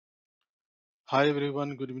Hi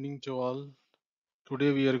everyone, good evening to all.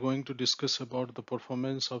 Today we are going to discuss about the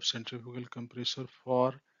performance of centrifugal compressor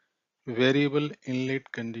for variable inlet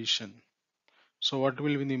condition. So what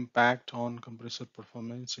will be the impact on compressor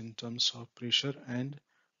performance in terms of pressure and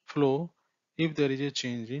flow if there is a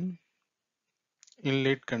change in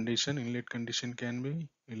inlet condition? Inlet condition can be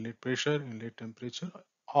inlet pressure, inlet temperature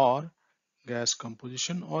or gas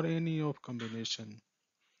composition or any of combination.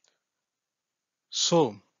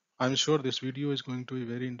 So I'm sure this video is going to be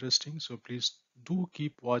very interesting. So please do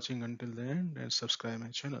keep watching until the end and subscribe my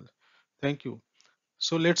channel. Thank you.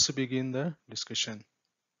 So let's begin the discussion.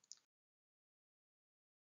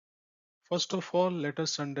 First of all, let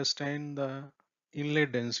us understand the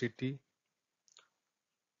inlet density.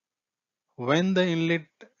 When the inlet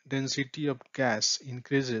density of gas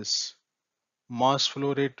increases, mass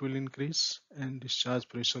flow rate will increase and discharge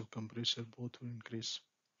pressure of compressor both will increase.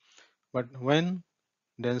 But when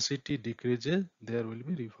density decreases, there will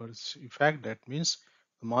be reverse effect. That means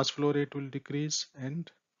the mass flow rate will decrease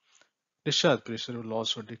and discharge pressure will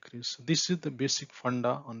also decrease. This is the basic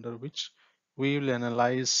funda under which we will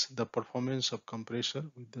analyze the performance of compressor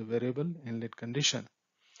with the variable inlet condition.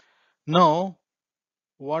 Now,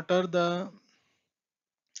 what are the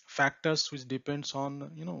factors which depends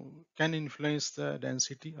on, can influence the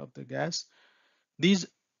density of the gas? These,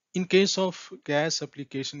 in case of gas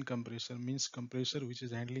application compressor, means compressor which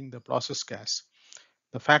is handling the process gas.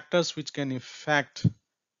 The factors which can affect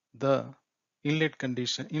the inlet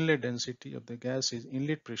condition, inlet density of the gas is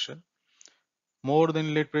inlet pressure. More the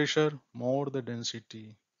inlet pressure, more the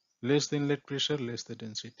density. Less the inlet pressure, less the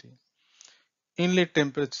density. Inlet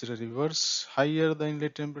temperature reverse. Higher the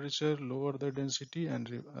inlet temperature, lower the density,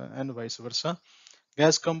 and vice versa.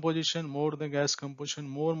 Gas composition, more the gas composition,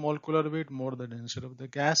 more molecular weight, more the density of the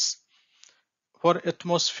gas. For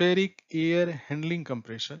atmospheric air handling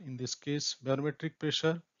compressor, in this case barometric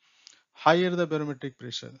pressure, higher the barometric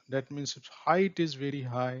pressure. That means if height is very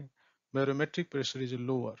high, barometric pressure is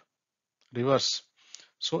lower. Reverse.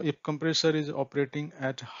 So if compressor is operating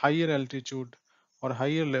at higher altitude or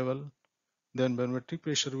higher level, then barometric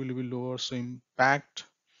pressure will be lower. So impact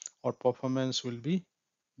or performance will be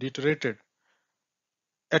deteriorated.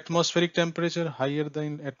 Atmospheric temperature, higher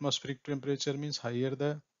the atmospheric temperature means higher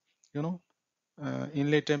the you know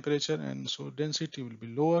inlet temperature, and so density will be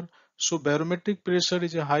lower. So barometric pressure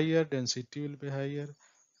is a higher, density will be higher.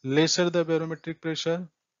 Lesser the barometric pressure,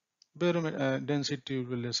 density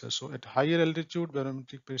will be lesser. So at higher altitude,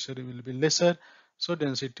 barometric pressure will be lesser, so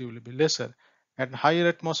density will be lesser. At higher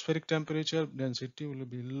atmospheric temperature, density will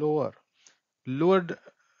be lower. Lower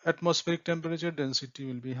atmospheric temperature, density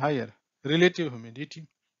will be higher. Relative humidity,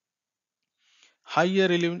 higher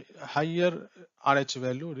RH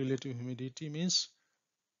value, relative humidity means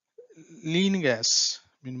lean gas,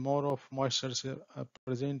 mean more of moisture is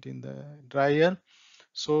present in the dry air,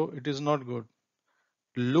 so it is not good.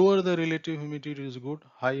 Lower the relative humidity is good,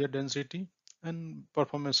 higher density and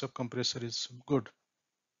performance of compressor is good.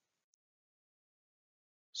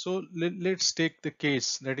 So let's take the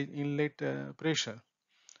case that is inlet pressure.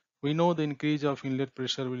 We know the increase of inlet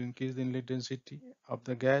pressure will increase the inlet density of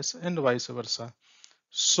the gas and vice versa.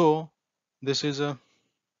 So this is a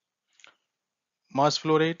mass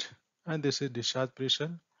flow rate and this is discharge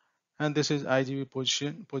pressure and this is IGB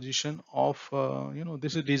position of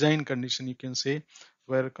this is design condition, you can say,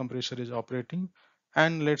 where compressor is operating.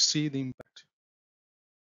 And let's see the impact.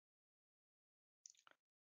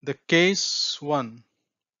 The case 1,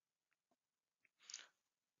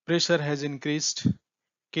 pressure has increased.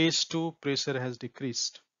 Case 2, pressure has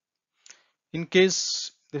decreased. In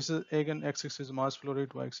case, this is again x-axis is mass flow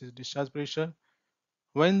rate, y-axis is discharge pressure.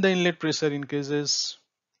 When the inlet pressure increases,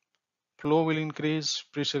 flow will increase,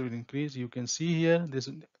 pressure will increase. You can see here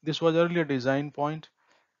this was earlier design point.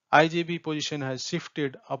 IGB position has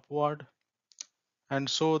shifted upward, and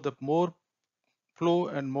so the more flow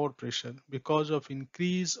and more pressure because of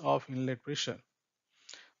increase of inlet pressure.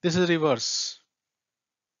 This is reverse,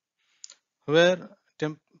 where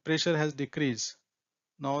pressure has decreased.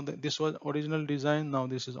 Now this was original design, now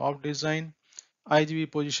this is off design.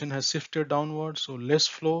 IGB position has shifted downward, so less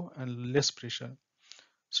flow and less pressure.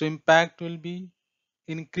 So impact will be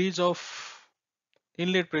increase of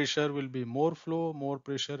inlet pressure will be more flow, more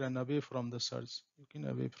pressure, and away from the surge. You can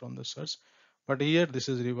away from the surge, but here this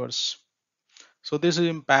is reverse. So this is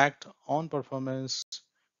impact on performance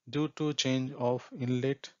due to change of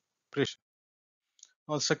inlet pressure.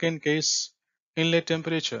 Now second case, inlet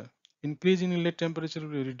temperature. Increase in inlet temperature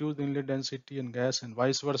will reduce the inlet density and gas and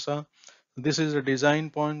vice versa. This is a design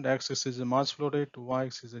point, x-axis is a mass flow rate,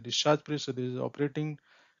 y-axis is a discharge pressure. This is operating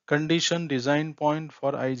condition design point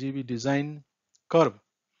for IGB design. curve.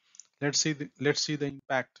 Let's see the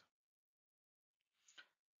impact.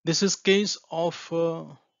 This is case of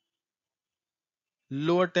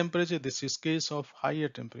lower temperature. This is case of higher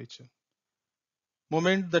temperature.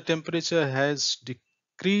 Moment the temperature has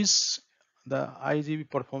decreased, the IGB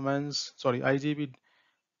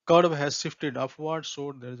curve has shifted upward,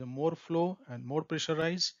 so there is a more flow and more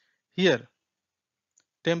pressurized. Here,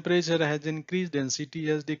 temperature has increased, density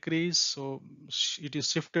has decreased, so it is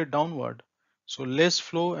shifted downward. So less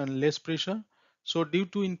flow and less pressure. So due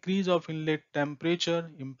to increase of inlet temperature,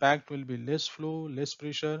 impact will be less flow, less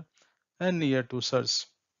pressure, and near to surge.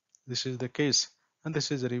 This is the case, and this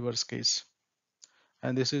is the reverse case.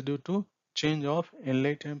 And this is due to change of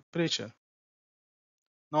inlet temperature.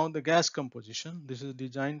 Now the gas composition. This is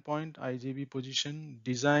design point, IGB position.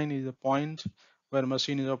 Design is a point where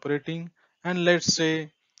machine is operating, and let's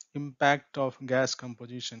say impact of gas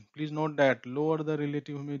composition. Please note that lower the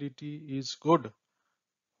relative humidity is good,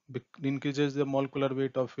 increases the molecular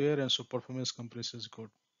weight of air, and so performance compressor is good.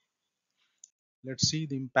 Let's see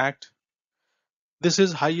the impact. This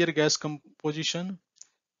is higher gas composition.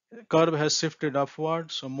 Curve has shifted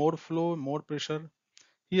upward, so more flow, more pressure.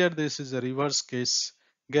 Here this is a reverse case.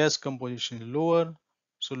 Gas composition is lower,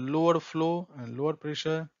 so lower flow and lower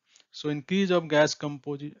pressure. So increase of gas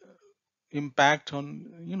composition impact on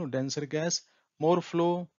denser gas, more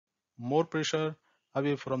flow, more pressure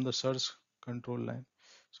away from the surge control line.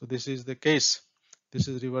 So this is the case. This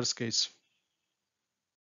is reverse case.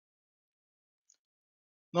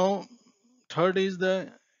 Now, third is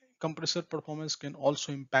the compressor performance can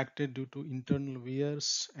also impacted due to internal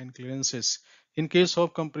wears and clearances. In case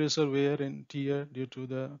of compressor wear and tear due to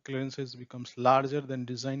the clearances becomes larger than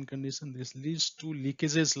design condition, this leads to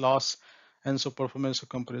leakages loss, and so performance of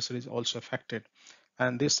compressor is also affected.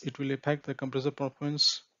 And this it will affect the compressor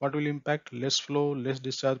performance. What will impact? Less flow, less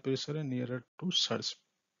discharge pressure, and nearer to surge.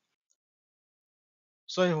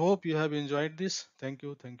 So I hope you have enjoyed this. Thank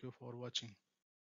you for watching.